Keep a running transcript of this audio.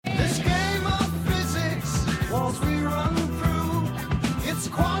walls we run through. It's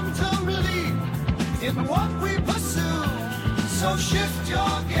quantum leap in what we pursue. So shift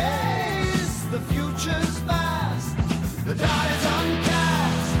your gaze, the future's vast. The die is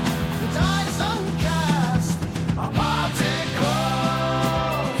uncast, the die is uncast. Our particles,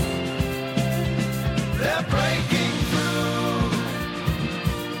 they're breaking through.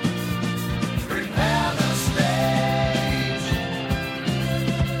 Prepare the stage,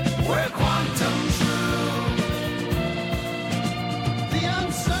 we're quantum true. The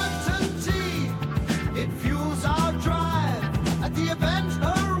uncertainty, it fuels our drive. At the event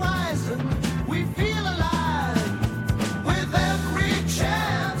horizon, we feel alive. With every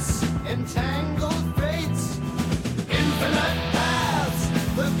chance, entangled fates, infinite paths,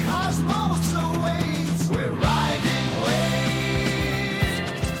 the cosmos awaits. We're riding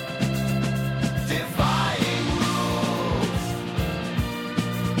waves, defying rules.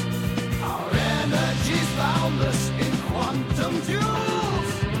 Our energy's boundless in quantum duels.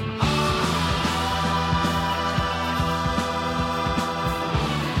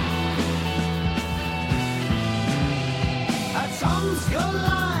 Atoms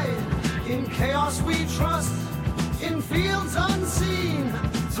collide, in chaos we trust, in fields unseen,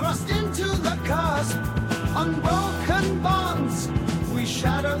 thrust into the cusp. Unbroken bonds, we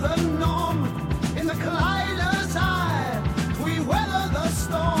shatter the norm. In the collider's eye, we weather the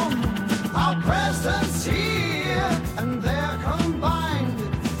storm. Our presence here and there combined,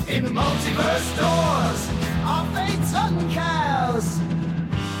 in multiverse doors, our fates uncast.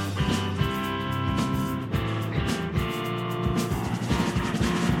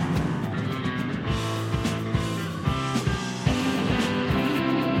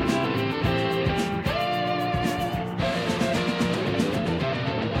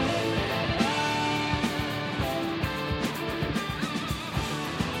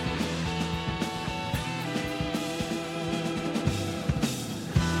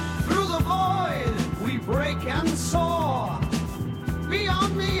 Through the void, we break and soar,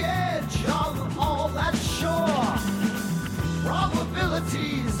 beyond the edge of all that's sure.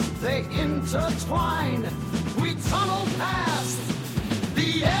 Probabilities, they intertwine. We tunnel past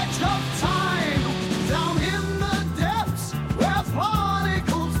the edge of time, down in the depths where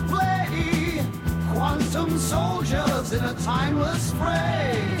particles play. Quantum soldiers in a timeless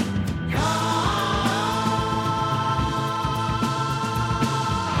fray.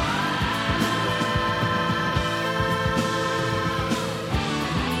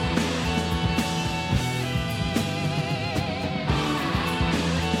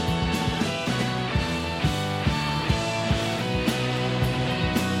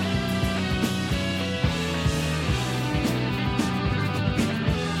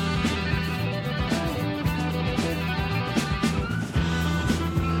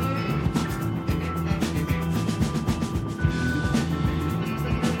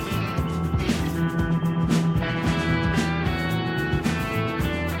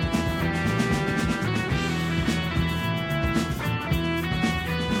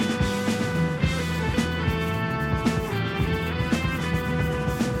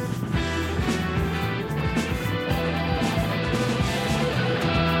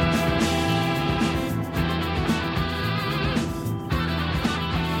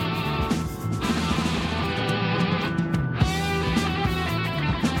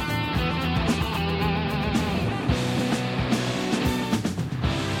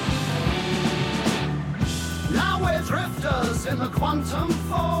 Now we're drifters in the quantum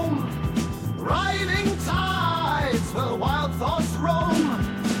foam, riding